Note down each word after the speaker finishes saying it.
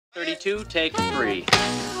32, take 3.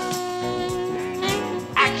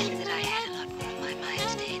 Actually, that I had a lot more on my mind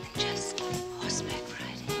today than just horseback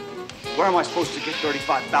riding. Where am I supposed to get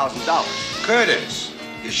 $35,000? Curtis,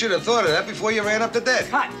 you should have thought of that before you ran up the debt.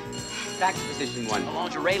 Cut. Back to position 1. The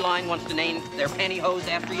lingerie line wants to name their pantyhose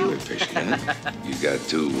after you. Good fishing, huh? You got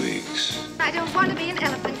 2 weeks. I don't want to be an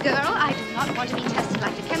elephant girl. I do not want to be tested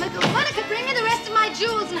like a chemical. Monica, bring me the rest of my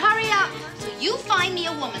jewels and hurry up. So you find me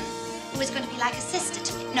a woman who is going to be like a sister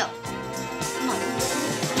to me. No. Mother.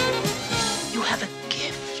 You have a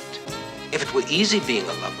gift. If it were easy being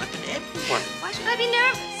a love weapon, everyone. Why should I be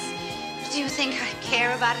nervous? Do you think I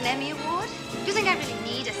care about an Emmy Award? Do you think I really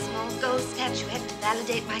need a small gold statuette to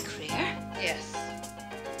validate my career? Yes.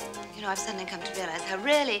 You know, I've suddenly come to realize how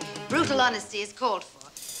really brutal honesty is called for.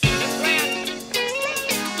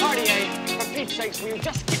 Cartier, for Pete's sakes, will you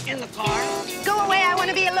just get in the car? Go away, I want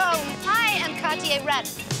to be alone. I am Cartier Rand.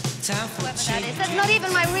 Whoever that is, that's not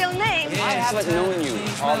even my real name. I haven't known you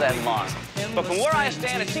all that long. But from where I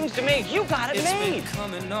stand, it seems to me you got it made.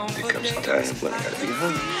 There comes a time when I gotta be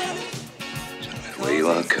home. So no matter where you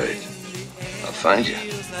are, Kurt, I'll find you.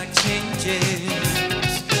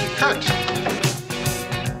 Kurt!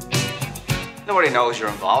 Nobody knows you're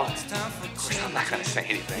involved. Of course, I'm not going to say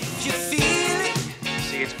anything.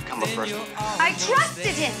 See, it's become a personal matter. I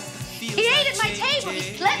trusted him. He ate at my table. He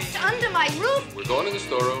slept under my roof. We're going to the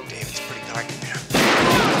storeroom. Dave, it's pretty dark in there.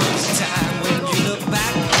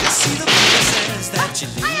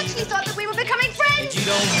 I actually thought that we were becoming friends. You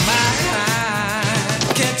don't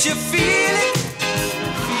mind. Can't you feel it?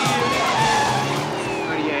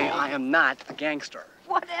 Cartier, I am not a gangster.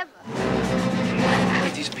 Whatever.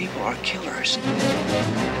 These people are killers.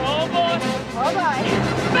 Oh, boy. All right.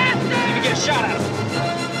 Bastard! Let me get a shot at him.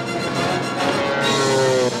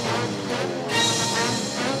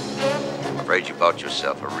 I'm afraid you bought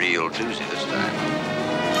yourself a real doozy this time.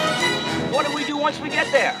 What do we do once we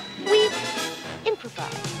get there? We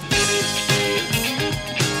improvise.